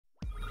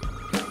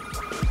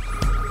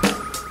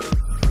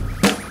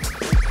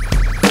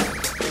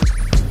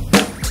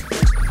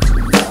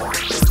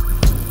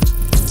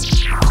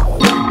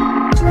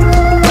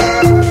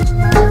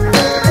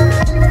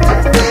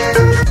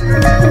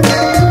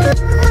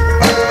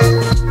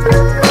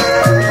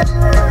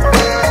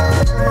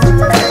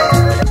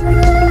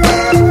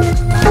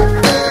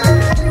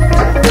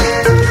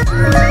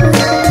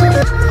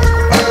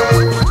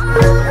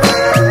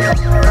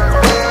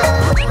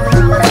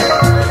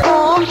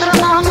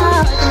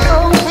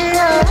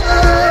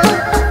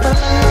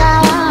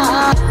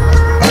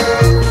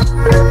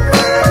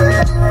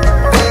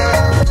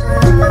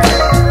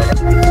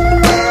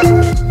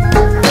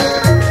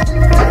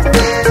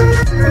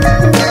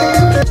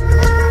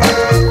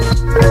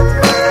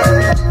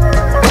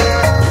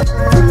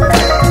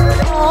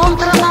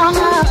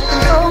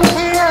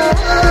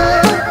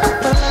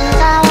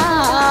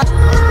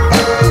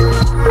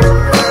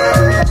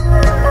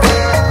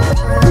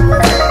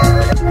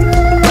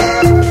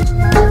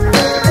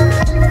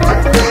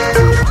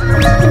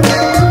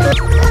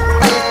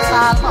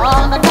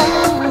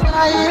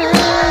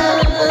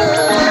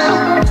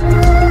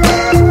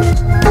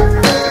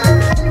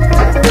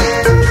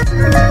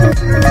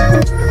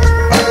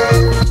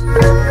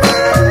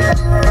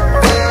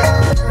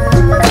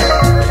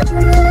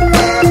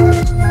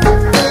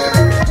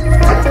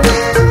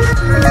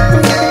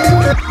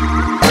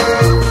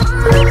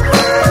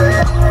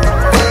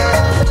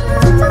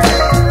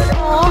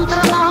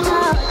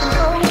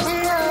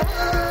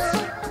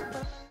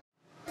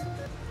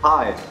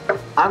Hi,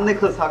 I'm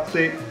Nicholas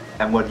Huxley,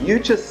 and what you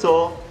just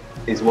saw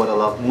is what I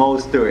love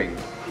most doing.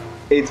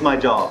 It's my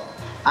job.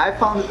 I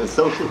founded a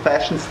social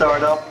fashion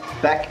startup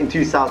back in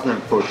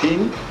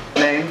 2014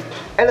 named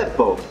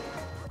Elefbo.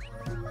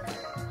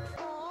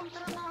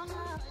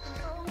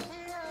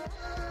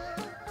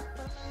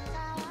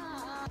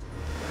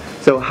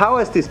 So how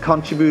has this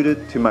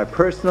contributed to my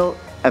personal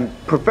and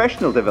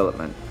professional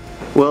development?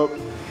 Well,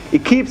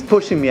 it keeps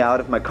pushing me out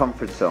of my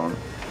comfort zone.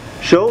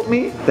 Showed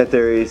me that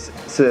there is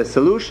a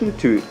solution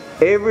to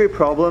every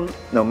problem,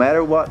 no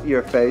matter what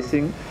you're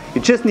facing.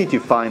 You just need to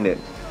find it.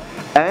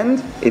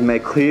 And it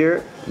made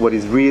clear what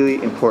is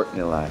really important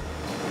in life.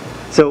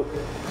 So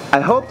I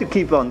hope to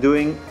keep on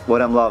doing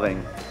what I'm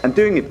loving and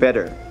doing it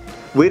better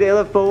with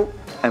Elefbo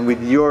and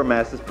with your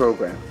Masters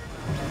program.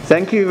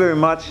 Thank you very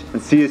much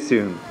and see you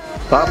soon.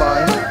 Bye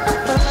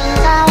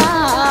bye.